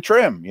and get a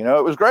trim. You know,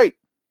 it was great.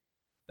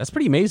 That's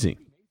pretty amazing.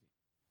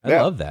 I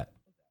love that.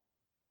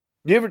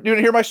 You want to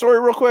hear my story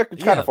real quick?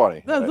 It's kind of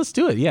funny. No, let's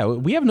do it. Yeah,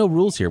 we have no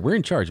rules here. We're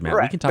in charge, man.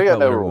 Correct. We can talk about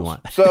whatever we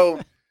want. So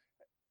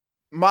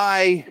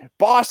my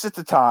boss at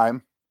the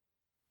time,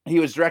 he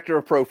was director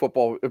of pro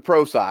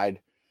side,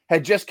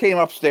 had just came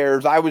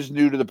upstairs. I was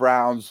new to the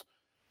Browns.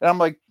 And I'm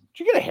like, did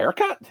you get a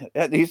haircut?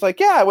 And he's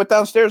like, yeah, I went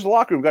downstairs to the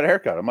locker room, got a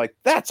haircut. I'm like,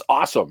 that's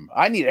awesome.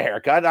 I need a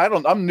haircut.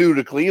 I'm new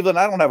to Cleveland.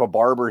 I don't have a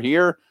barber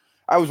here.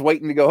 I was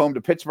waiting to go home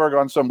to Pittsburgh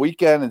on some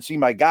weekend and see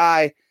my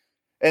guy.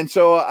 And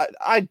so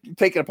I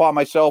take it upon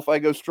myself. I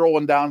go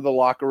strolling down to the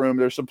locker room.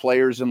 There's some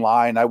players in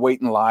line. I wait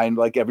in line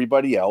like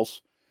everybody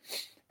else.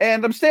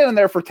 And I'm standing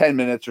there for 10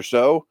 minutes or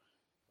so.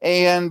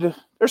 And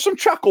there's some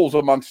chuckles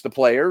amongst the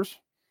players.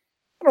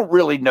 I don't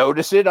really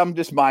notice it. I'm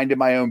just minding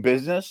my own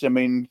business. I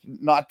mean,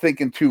 not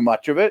thinking too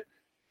much of it.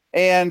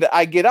 And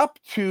I get up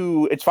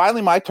to, it's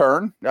finally my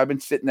turn. I've been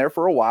sitting there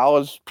for a while,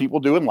 as people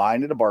do in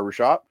line at a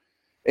barbershop.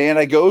 And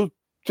I go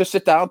to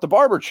sit down at the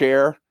barber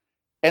chair,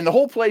 and the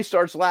whole place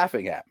starts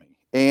laughing at me.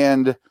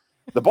 And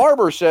the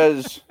barber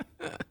says,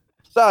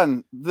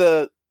 son,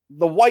 the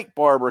white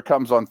barber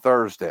comes on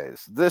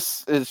Thursdays.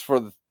 This is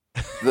for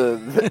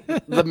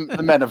the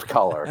men of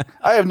color.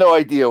 I have no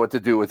idea what to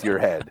do with your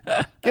head.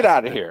 Get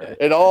out of here.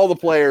 And all the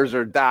players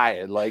are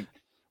dying. Like,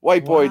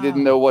 white boy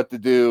didn't know what to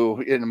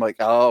do. And I'm like,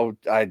 oh,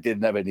 I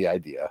didn't have any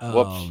idea.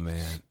 Oh, whoops.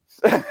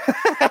 Man.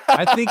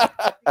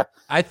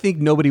 I think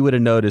nobody would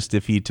have noticed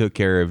if he took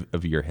care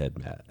of your head,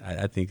 Matt.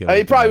 I think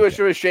he probably would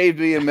have shaved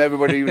me, and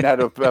everybody even had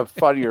a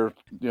funnier,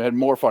 had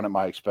more fun at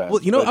my expense.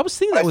 Well, I was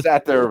thinking that I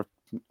sat there,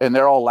 and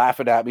they're all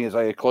laughing at me as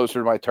I get closer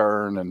to my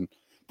turn, and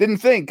didn't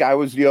think I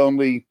was the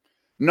only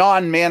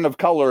non-man of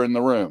color in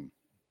the room.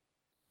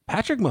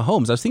 Patrick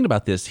Mahomes, I was thinking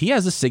about this. He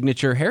has a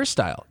signature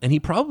hairstyle, and he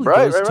probably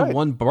goes to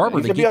one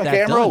barber to get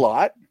that done. A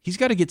lot. He's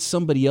got to get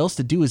somebody else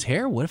to do his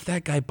hair. What if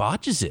that guy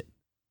botches it?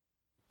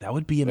 That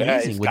would be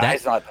amazing.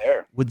 Not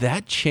there. Would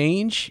that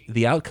change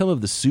the outcome of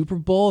the Super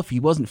Bowl if he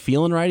wasn't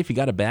feeling right, if he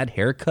got a bad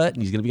haircut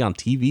and he's going to be on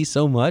TV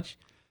so much?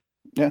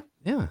 Yeah.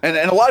 And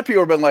a lot of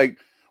people have been like,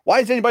 why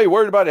is anybody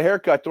worried about a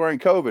haircut during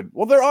COVID?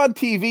 Well, they're on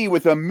TV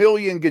with a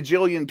million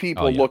gajillion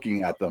people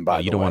looking at them.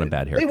 You don't want a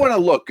bad haircut. They want to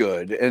look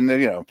good. And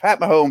Pat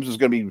Mahomes is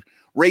going to be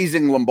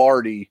raising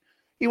Lombardi.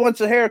 He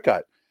wants a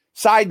haircut.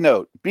 Side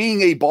note,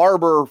 being a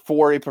barber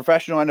for a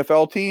professional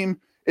NFL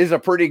team is a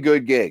pretty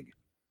good gig.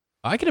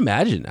 I can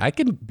imagine. I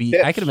can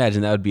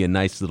imagine that would be a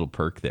nice little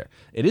perk there.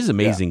 It is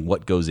amazing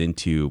what goes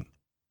into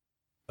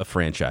a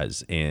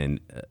franchise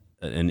and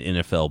an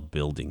NFL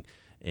building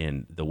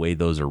and the way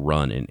those are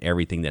run and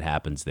everything that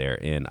happens there.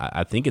 And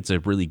I think it's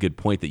a really good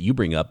point that you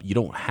bring up. You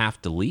don't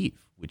have to leave,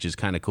 which is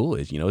kind of cool.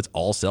 It's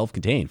all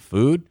self-contained: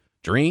 food,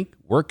 drink,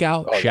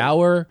 workout,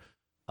 shower.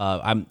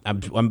 I'm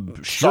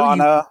sure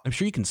sauna. I'm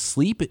sure you can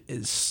sleep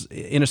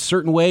in a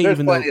certain way.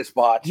 There's plenty of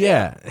spots.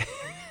 Yeah.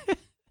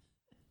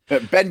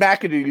 Ben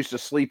McAdoo used to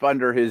sleep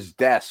under his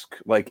desk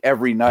like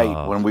every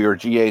night when we were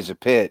GAs at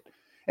Pitt,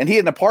 and he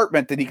had an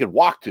apartment that he could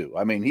walk to.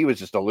 I mean, he was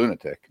just a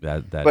lunatic.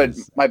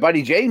 My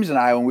buddy James and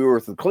I, when we were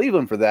with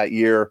Cleveland for that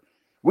year,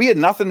 we had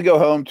nothing to go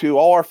home to.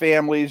 All our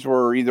families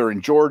were either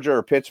in Georgia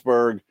or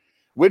Pittsburgh.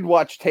 We'd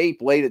watch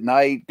tape late at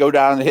night, go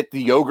down and hit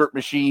the yogurt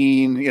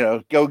machine,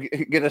 go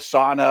get a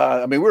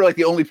sauna. I mean, we were like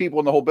the only people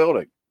in the whole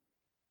building.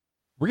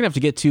 We're going to have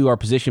to get to our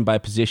position by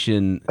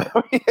position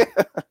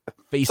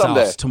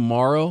face-offs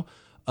tomorrow.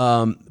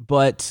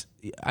 But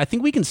I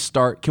think we can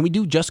start. Can we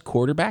do just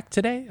quarterback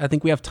today? I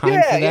think we have time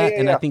for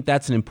that. I think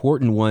that's an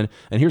important one.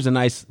 And here's a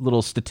nice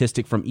little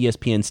statistic from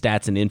ESPN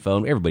Stats and Info.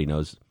 Everybody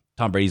knows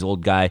Tom Brady's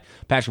old guy,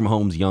 Patrick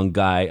Mahomes, young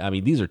guy. I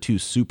mean, these are two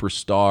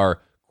superstar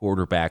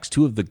quarterbacks,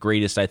 two of the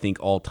greatest, I think,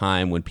 all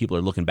time. When people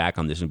are looking back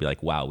on this and be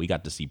like, wow, we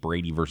got to see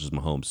Brady versus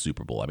Mahomes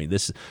Super Bowl. I mean,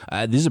 this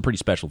is a pretty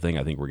special thing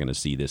I think we're going to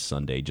see this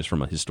Sunday, just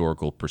from a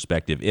historical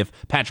perspective. If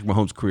Patrick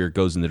Mahomes' career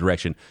goes in the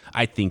direction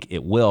I think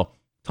it will.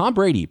 Tom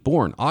Brady,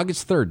 born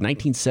August 3rd,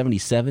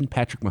 1977.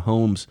 Patrick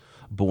Mahomes,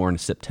 born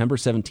September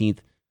 17th,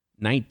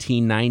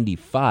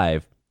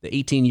 1995. The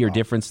 18-year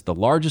difference, the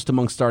largest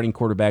among starting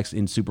quarterbacks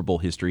in Super Bowl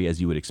history, as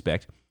you would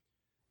expect.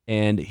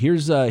 And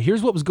here's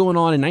what was going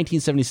on in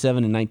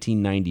 1977 and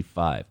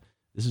 1995.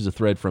 This is a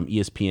thread from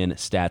ESPN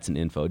Stats and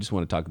Info. I just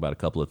want to talk about a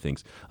couple of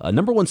things.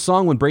 Number one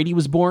song when Brady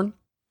was born,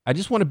 I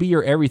Just Want to Be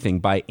Your Everything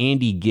by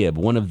Andy Gibb,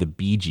 one of the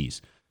Bee Gees.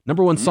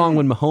 Number one song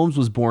when Mahomes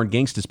was born,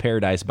 Gangsta's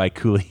Paradise by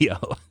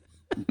Coolio.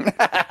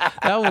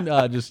 That one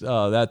that's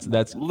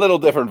a little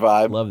different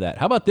vibe. Love that.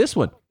 How about this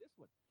one?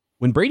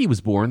 When Brady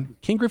was born,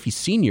 Ken Griffey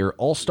Sr.,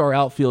 all-star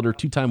outfielder,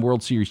 two-time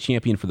World Series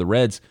champion for the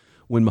Reds.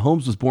 When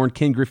Mahomes was born,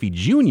 Ken Griffey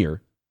Jr.,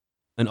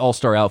 an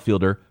all-star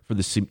outfielder for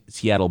the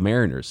Seattle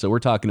Mariners. So we're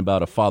talking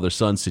about a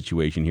father-son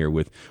situation here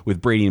with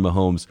Brady and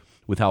Mahomes,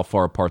 with how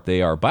far apart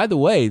they are. By the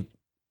way,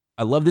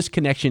 I love this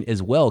connection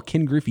as well.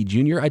 Ken Griffey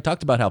Jr., I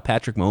talked about how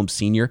Patrick Mahomes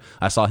Sr.,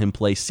 I saw him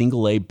play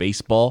single-A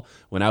baseball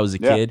when I was a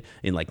kid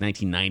in like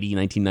 1990,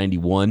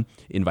 1991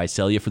 in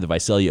Visalia for the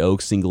Visalia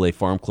Oaks single-A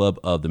farm club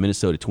of the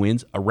Minnesota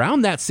Twins.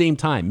 Around that same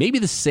time, maybe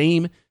the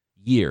same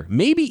year,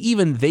 maybe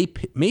even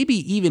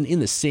in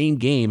the same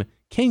game,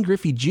 Ken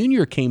Griffey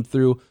Jr. came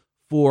through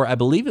for, I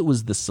believe it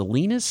was the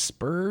Salinas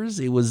Spurs.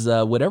 It was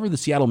whatever the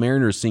Seattle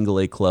Mariners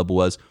single-A club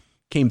was,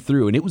 came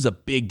through, and it was a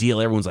big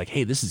deal. Everyone's like,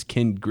 hey, this is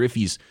Ken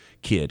Griffey's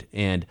kid.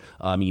 And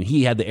I mean,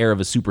 he had the air of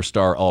a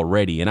superstar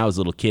already, and I was a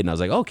little kid, and I was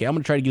like, okay, I'm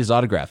going to try to get his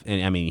autograph.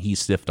 And I mean, he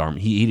stiff-armed.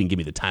 He didn't give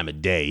me the time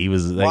of day. He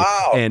was like,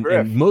 wow,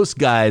 and most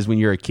guys, when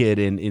you're a kid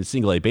in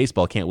single-A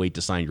baseball, can't wait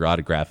to sign your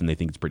autograph, and they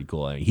think it's pretty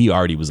cool. I mean, he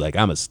already was like,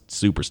 I'm a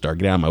superstar.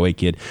 Get out of my way,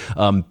 kid.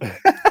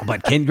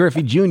 But Ken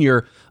Griffey Jr.,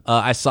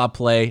 I saw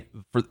play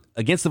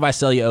against the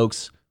Visalia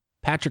Oaks.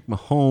 Patrick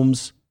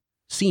Mahomes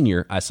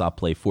Sr., I saw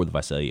play for the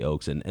Visalia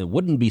Oaks, and it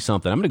wouldn't be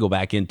something. I'm going to go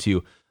back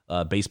into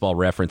Baseball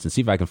Reference and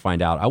see if I can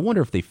find out. I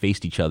wonder if they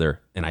faced each other,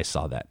 and I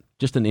saw that.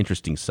 Just an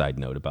interesting side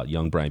note about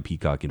young Brian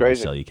Peacock in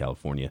Visalia,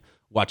 California.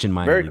 watching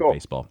minor league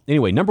baseball.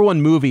 Anyway, number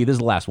one movie. This is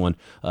the last one.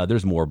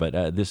 There's more,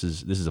 but this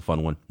is a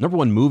fun one. Number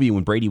one movie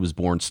when Brady was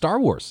born: Star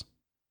Wars,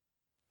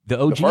 the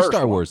OG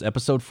Star Wars,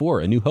 Episode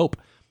 4, A New Hope.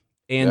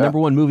 And number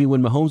one movie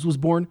when Mahomes was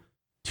born: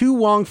 To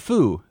Wong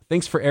Fu.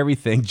 Thanks for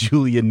everything,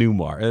 Julia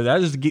Newmar.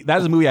 That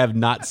is a movie I have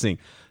not seen.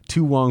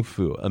 To Wong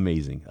Fu,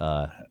 amazing.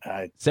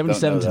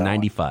 77 to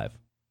 95.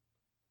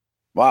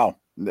 Wow.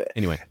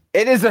 Anyway,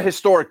 it is a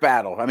historic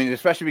battle. I mean,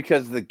 especially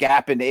because of the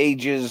gap in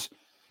ages.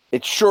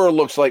 It sure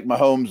looks like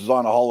Mahomes is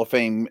on a Hall of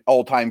Fame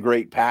all-time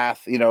great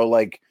path. You know,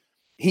 like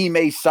he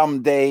may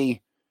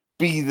someday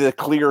be the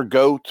clear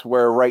GOAT,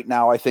 where right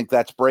now I think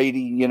that's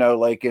Brady, you know,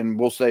 like, and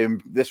we'll say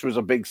this was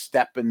a big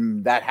step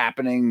in that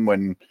happening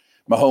when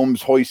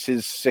Mahomes hoists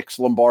his 6th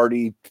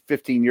Lombardi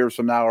 15 years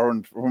from now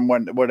or from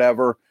when,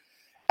 whatever.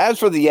 As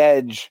for the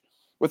edge,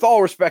 with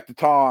all respect to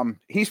Tom,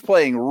 he's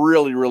playing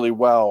really, really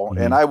well,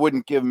 and I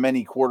wouldn't give him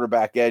any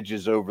quarterback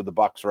edges over the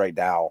Bucs right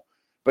now.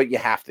 But you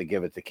have to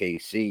give it to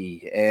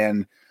KC.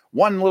 And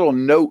one little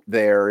note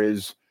there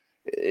is,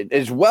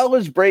 as well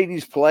as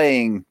Brady's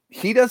playing,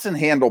 he doesn't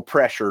handle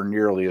pressure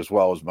nearly as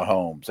well as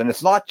Mahomes. And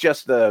it's not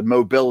just a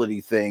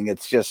mobility thing.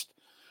 It's just,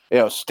 you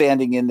know,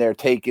 standing in there,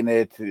 taking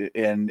it,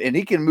 and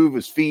he can move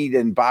his feet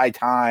and buy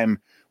time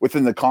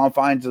within the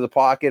confines of the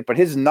pocket. But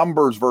his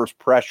numbers versus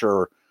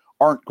pressure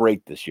aren't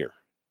great this year.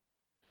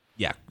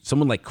 Yeah,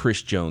 someone like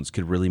Chris Jones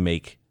could really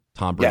make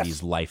Tom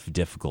Brady's life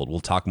difficult. We'll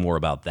talk more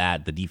about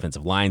that, the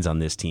defensive lines on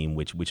this team,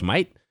 which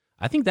might,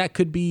 I think that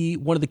could be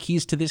one of the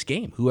keys to this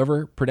game.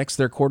 Whoever protects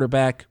their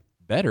quarterback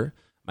better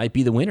might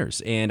be the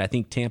winners. And I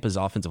think Tampa's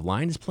offensive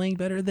line is playing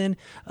better than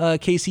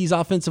KC's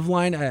offensive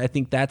line. I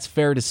think that's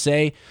fair to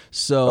say.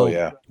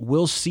 So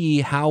we'll see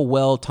how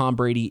well Tom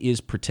Brady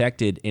is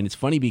protected. And it's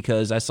funny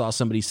because I saw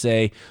somebody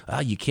say,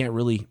 you can't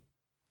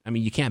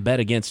bet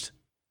against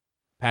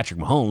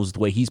Patrick Mahomes, the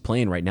way he's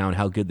playing right now and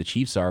how good the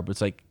Chiefs are. But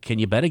it's like, can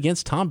you bet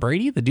against Tom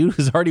Brady, the dude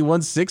who's already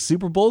won 6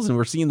 Super Bowls, and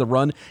we're seeing the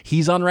run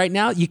he's on right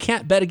now? You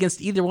can't bet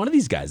against either one of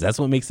these guys. That's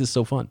what makes this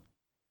so fun.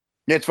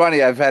 It's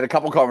funny. I've had a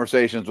couple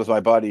conversations with my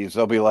buddies.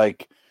 They'll be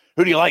like,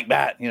 who do you like,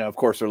 Matt? You know, of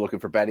course, they're looking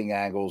for betting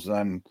angles.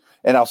 And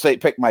I'll say,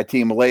 pick my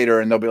team later,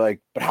 and they'll be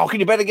like, but how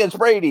can you bet against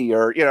Brady?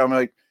 Or, you know, I'm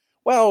like,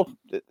 well,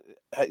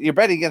 you're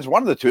betting against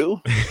one of the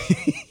two.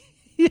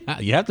 Yeah,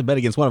 you have to bet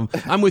against one of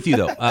them. I'm with you,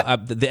 though.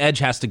 The edge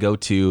has to go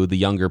to the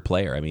younger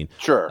player. I mean,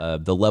 sure.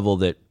 The level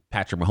that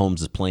Patrick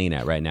Mahomes is playing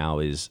at right now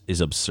is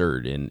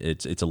absurd, and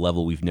it's a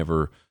level we've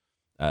never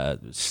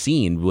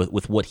seen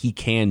with what he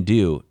can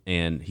do.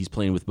 And he's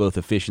playing with both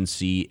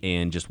efficiency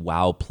and just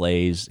wow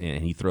plays,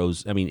 and he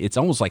throws. I mean, it's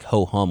almost like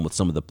ho-hum with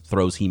some of the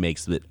throws he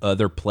makes that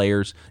other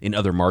players in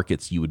other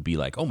markets, you would be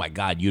like, oh my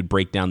God, you'd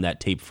break down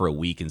that tape for a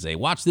week and say,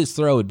 watch this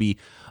throw. It'd be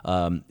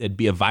a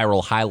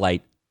viral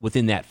highlight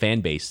within that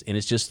fan base. And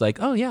it's just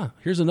like, oh yeah,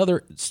 here's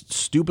another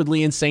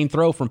stupidly insane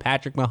throw from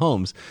Patrick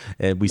Mahomes.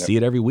 And we see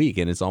it every week,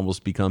 and it's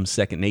almost become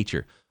second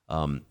nature.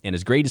 And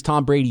as great as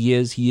Tom Brady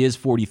is, he is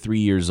 43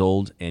 years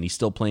old, and he's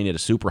still playing at a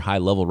super high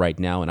level right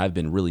now. And I've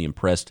been really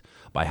impressed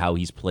by how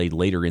he's played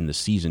later in the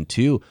season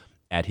too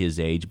at his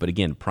age. But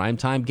again,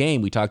 primetime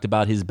game, we talked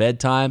about his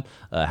bedtime,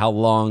 how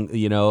long,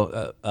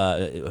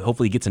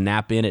 hopefully he gets a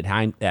nap in at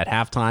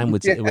halftime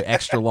with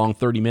extra long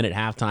 30-minute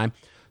halftime.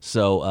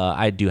 So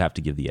I do have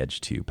to give the edge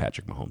to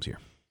Patrick Mahomes here.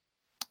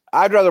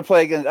 I'd rather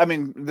play against, I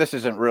mean, this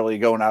isn't really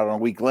going out on a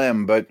weak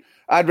limb, but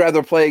I'd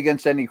rather play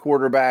against any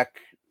quarterback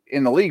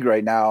in the league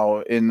right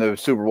now in the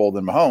Super Bowl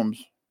than Mahomes.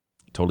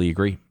 Totally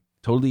agree.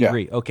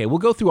 Okay, we'll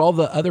go through all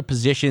the other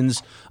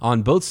positions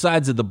on both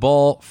sides of the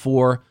ball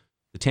for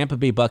the Tampa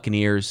Bay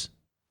Buccaneers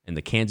and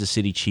the Kansas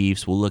City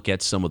Chiefs. We'll look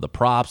at some of the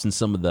props and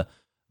some of the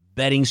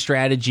betting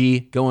strategy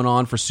going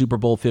on for Super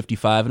Bowl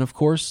 55, and of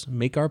course,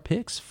 make our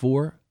picks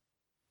for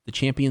the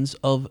champions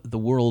of the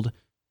world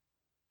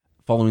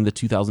following the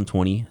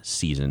 2020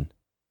 season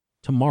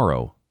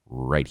tomorrow,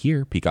 right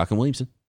here, Peacock and Williamson.